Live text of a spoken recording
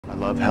I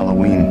love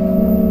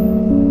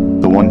Halloween.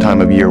 The one time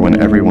of year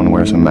when everyone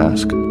wears a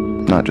mask,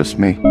 not just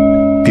me.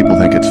 People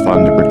think it's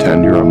fun to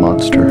pretend you're a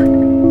monster.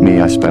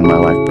 Me, I spend my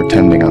life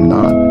pretending I'm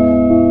not.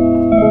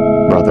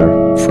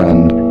 Brother,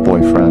 friend,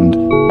 boyfriend,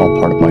 all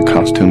part of my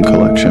costume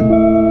collection.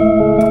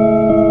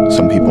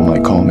 Some people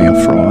might call me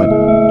a fraud.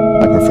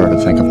 I prefer to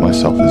think of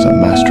myself as a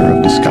master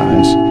of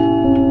disguise.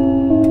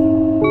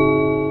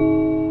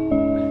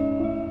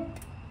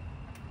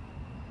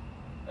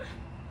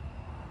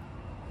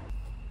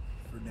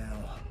 For now,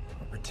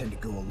 I'll pretend to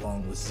go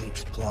along with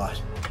Zeke's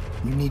plot.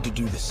 You need to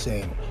do the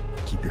same.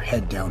 Keep your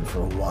head down for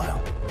a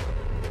while.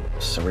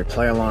 So we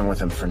play along with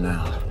him for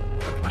now.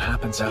 What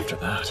happens after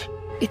that?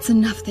 It's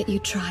enough that you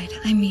tried.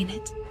 I mean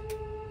it.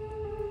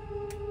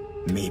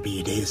 Maybe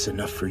it is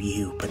enough for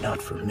you, but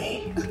not for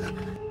me.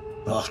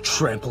 I'll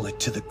trample it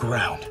to the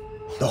ground.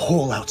 The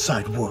whole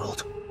outside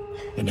world.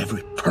 And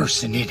every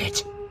person in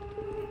it.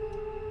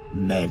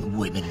 Men,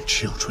 women,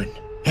 children.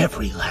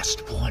 Every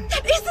last one.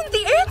 That isn't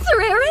the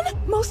answer,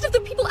 Aaron! Most of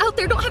the people out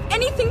there don't have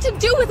anything to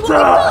do with what we've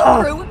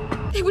gone through.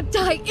 They would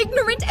die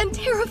ignorant and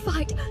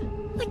terrified.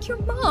 Like your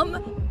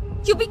mom.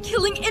 You'll be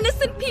killing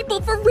innocent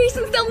people for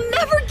reasons they'll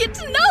never get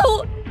to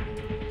know!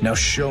 Now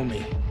show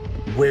me.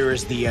 Where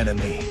is the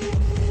enemy?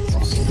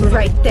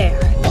 Right there.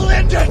 I'll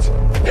end it!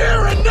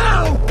 Here and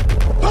now!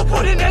 I'll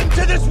put an end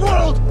to this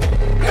world!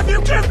 If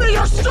you give me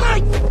your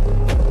strength!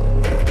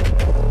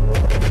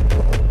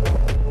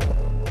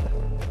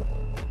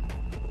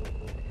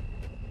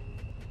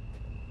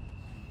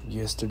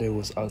 Yesterday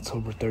was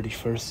October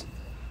 31st,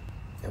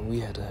 and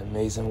we had an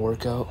amazing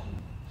workout.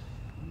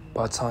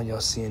 By the time y'all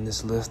seeing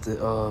this lift,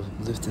 the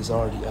lift is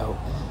already out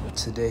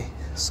today,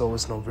 so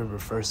it's November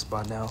 1st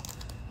by now.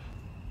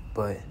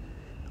 But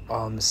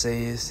all I'm gonna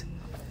say is,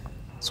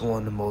 it's one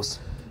of the most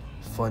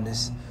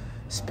funnest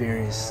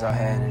experiences I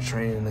had in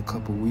training in a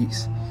couple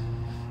weeks.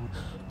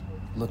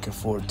 Looking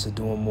forward to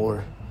doing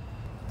more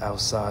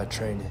outside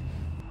training.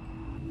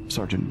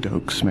 Sergeant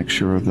Dokes makes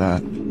sure of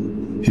that.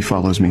 He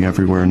follows me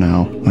everywhere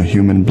now, a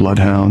human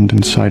bloodhound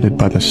incited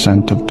by the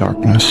scent of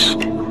darkness.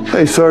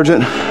 Hey,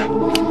 Sergeant.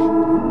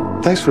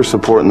 Thanks for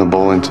supporting the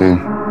bowling team.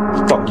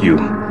 Fuck you.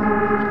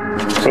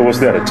 So what's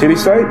that, a titty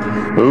site?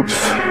 Oops,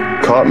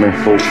 caught me.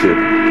 Bullshit.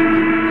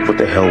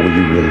 What the hell were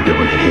you really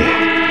doing in here?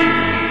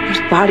 There's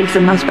bodies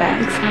in those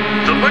bags.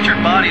 The butchered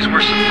bodies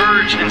were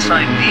submerged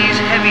inside these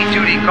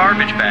heavy-duty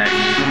garbage bags.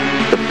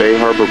 The Bay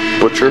Harbor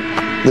Butcher?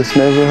 This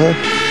neighborhood?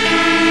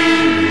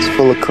 It's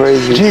full of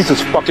crazy.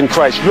 Jesus fucking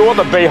Christ, you're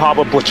the Bay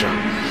Harbor Butcher.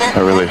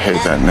 I really hate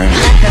that name.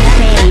 The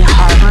Bay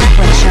Harbor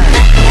Butcher.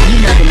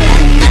 You know the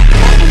nickname,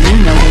 and you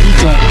know what he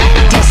did.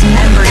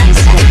 Dismembered his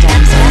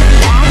victims,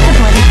 bagged the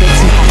bloody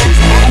bits and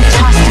pieces, and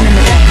tossed them in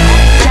the bay.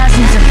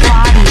 Dozens of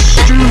bodies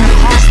strewn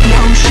across the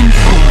ocean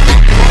floor.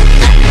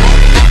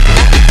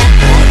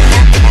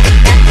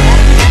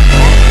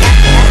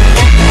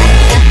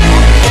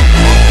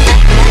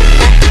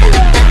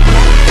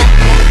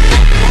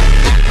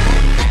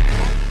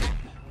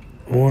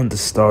 I wanted to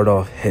start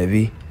off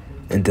heavy,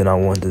 and then I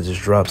wanted to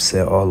just drop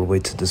set all the way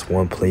to this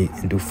one plate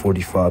and do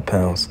 45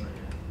 pounds.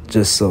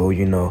 Just so,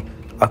 you know,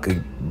 I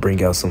could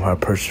bring out some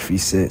hypertrophy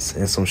sets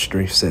and some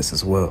strength sets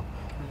as well.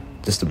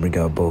 Just to bring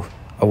out both.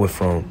 I went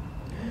from,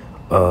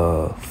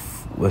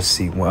 let's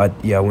see,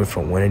 I went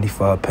from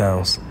 185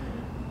 pounds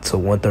to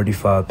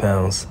 135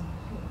 pounds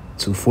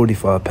to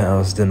 45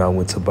 pounds. Then I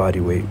went to body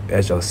weight,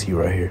 as y'all see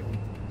right here.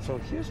 So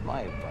here's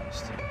my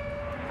advice to you.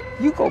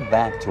 You go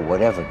back to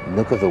whatever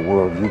nook of the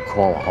world you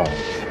call home,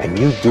 and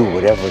you do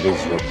whatever it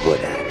is you're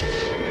good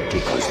at.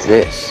 Because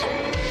this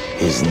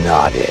is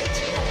not it.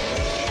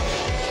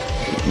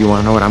 You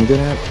wanna know what I'm good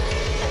at?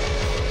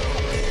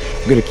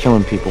 I'm good at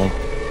killing people.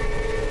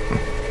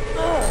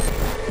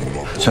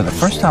 So the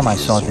first time I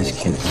saw this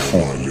kid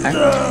perform,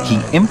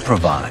 he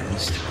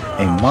improvised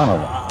a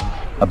monologue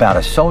about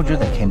a soldier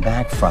that came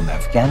back from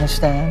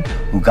Afghanistan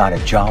who got a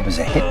job as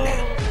a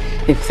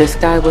hitman. If this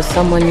guy was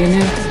someone you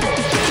knew.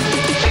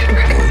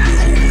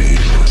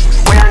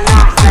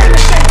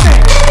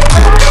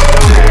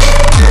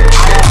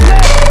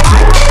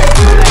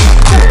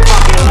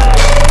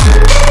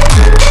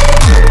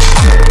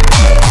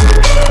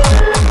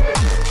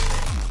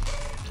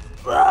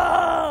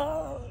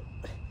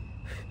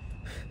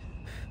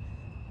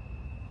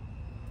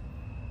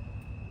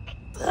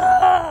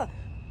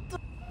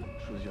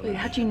 Wait,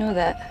 how'd you know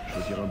that?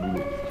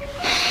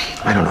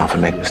 I don't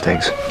often make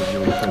mistakes,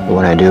 but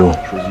when I do,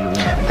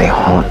 they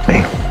haunt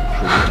me.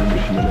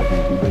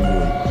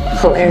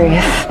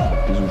 Hilarious.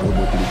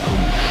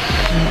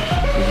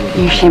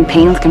 Your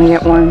champagne's gonna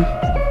get warm.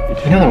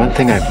 You know the one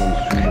thing I've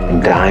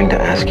been dying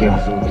to ask you?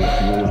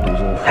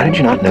 How did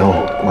you not know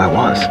who I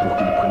was?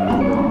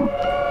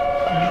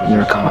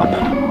 You're a cop.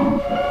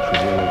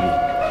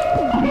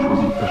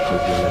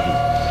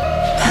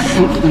 That's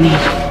so funny.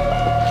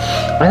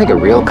 I think a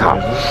real cop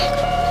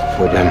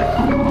would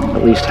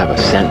at least have a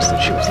sense that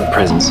she was the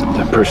presence of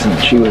the person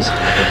that she was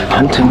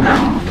hunting.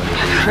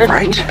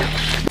 Right?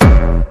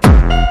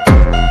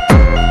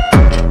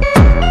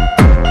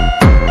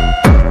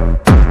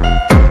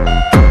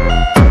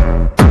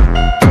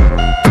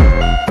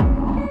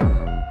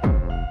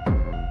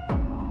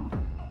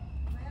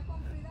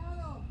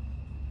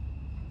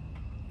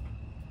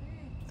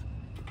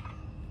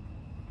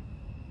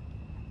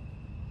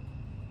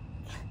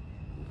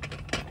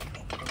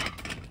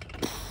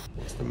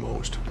 The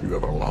most you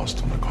ever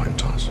lost on a coin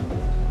toss?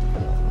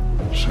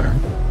 Sir?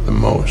 The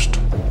most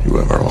you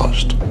ever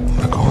lost on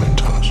a coin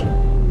toss?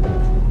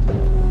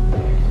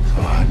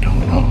 I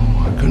don't know.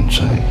 I couldn't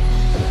say.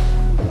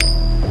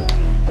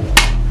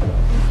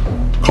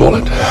 Call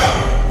it.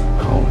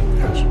 Call it.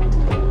 Yes.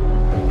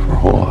 For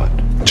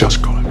what?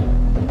 Just call it.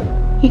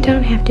 You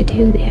don't have to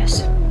do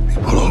this.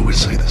 People always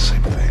say the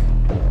same thing.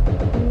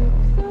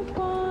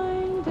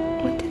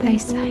 What do they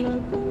say?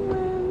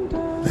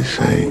 They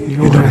say you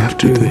don't have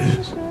to do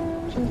this.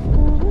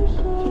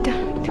 You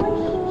don't.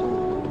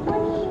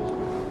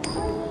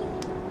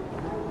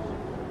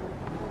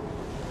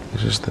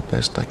 This is the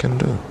best I can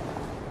do.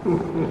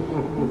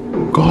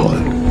 Call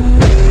it.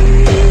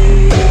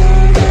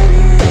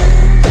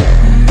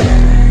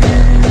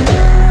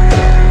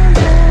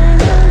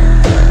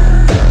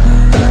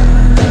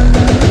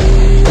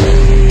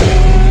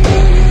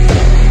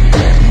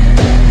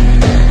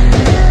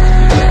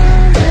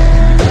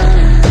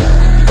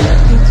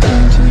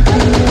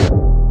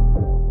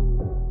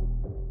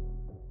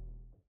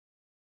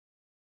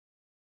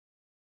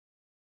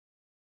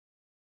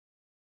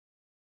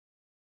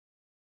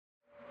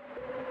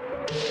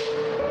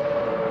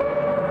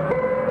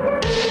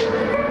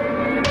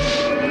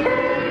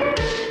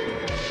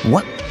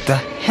 What the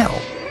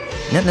hell?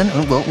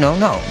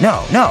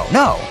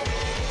 No.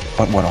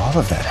 But what all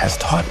of that has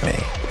taught me,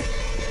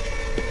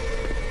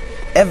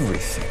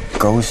 everything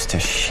goes to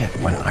shit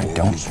when I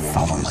don't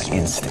follow my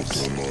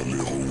instincts.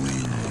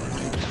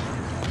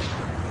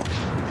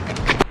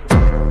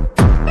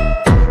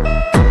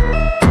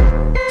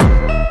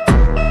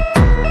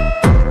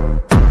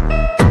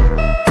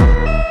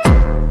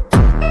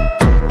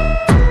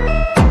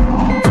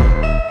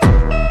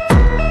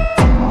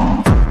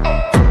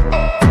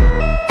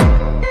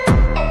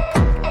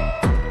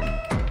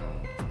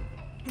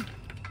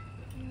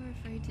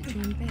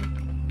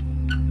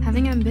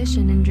 Having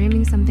ambition and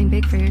dreaming something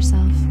big for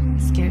yourself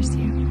scares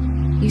you.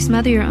 You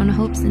smother your own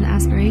hopes and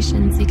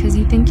aspirations because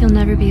you think you'll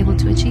never be able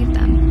to achieve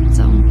them.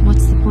 So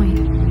what's the point?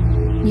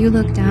 You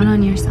look down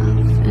on yourself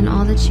and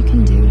all that you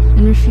can do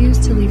and refuse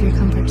to leave your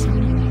comfort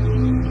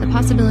zone. The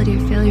possibility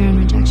of failure and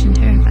rejection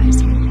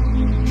terrifies you.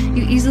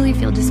 You easily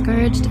feel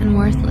discouraged and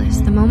worthless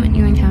the moment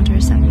you encounter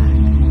a setback.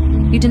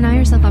 You deny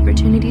yourself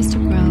opportunities to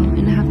grow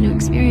and have new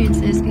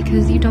experiences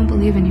because you don't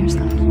believe in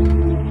yourself.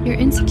 Your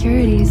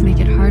insecurities make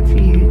it hard for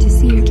you to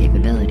see your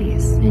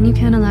capabilities, and you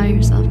can't allow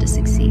yourself to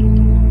succeed.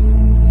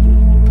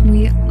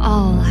 We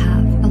all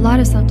have a lot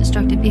of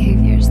self-destructive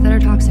behaviors that are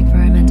toxic for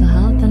our mental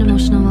health and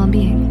emotional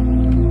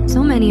well-being.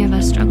 So many of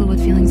us struggle with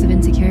feelings of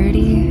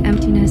insecurity,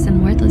 emptiness,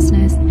 and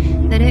worthlessness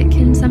that it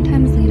can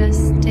sometimes lead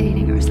us to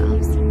hating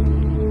ourselves.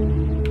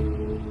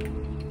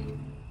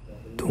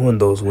 Doing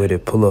those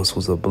weighted pull-ups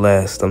was a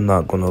blast, I'm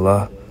not gonna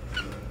lie.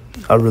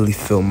 I really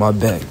feel my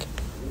back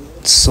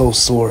so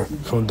sore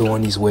from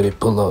doing these weighted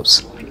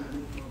pull-ups.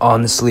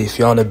 Honestly, if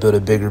you want to build a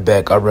bigger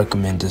back, I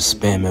recommend just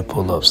spamming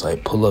pull-ups.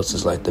 Like, pull-ups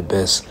is like the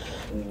best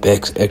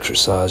back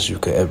exercise you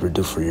could ever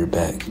do for your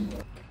back.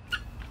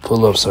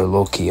 Pull-ups are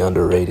low-key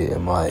underrated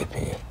in my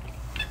opinion.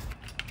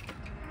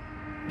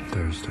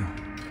 Thursday,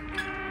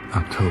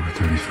 October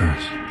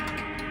 31st.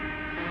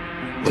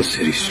 The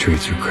city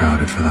streets are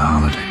crowded for the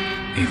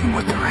holiday, even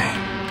with the rain.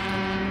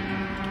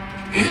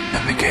 Hidden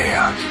in the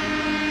chaos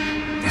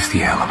is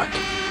the element,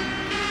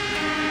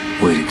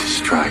 waiting to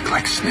strike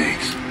like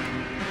snakes.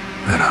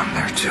 But I'm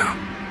there too,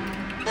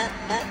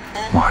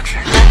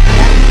 watching.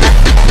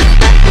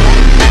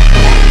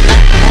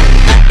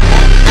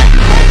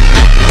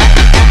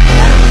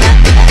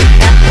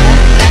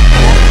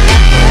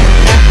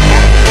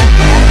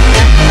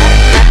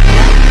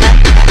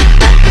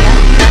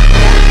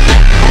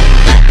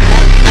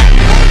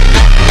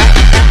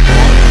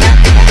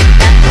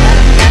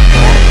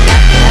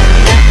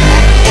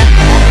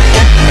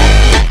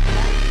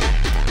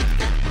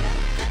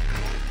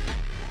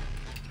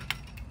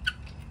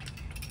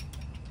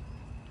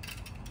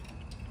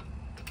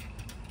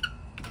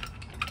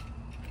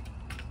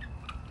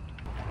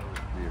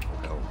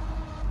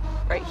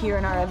 Right here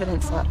in our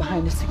evidence lot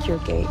behind a secure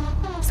gate.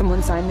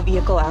 Someone signed the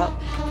vehicle out,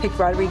 picked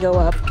Rodrigo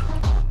up,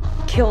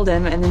 killed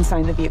him, and then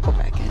signed the vehicle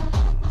back in.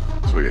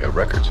 So you have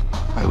records?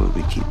 Why would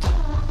we keep them?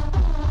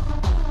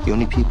 The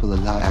only people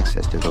allowed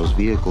access to those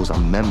vehicles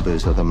are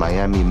members of the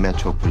Miami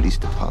Metro Police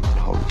Department.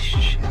 Holy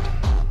shit.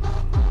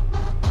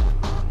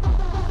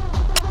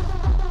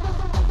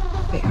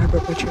 Bay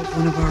Harbor Butcher is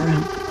one of our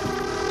own.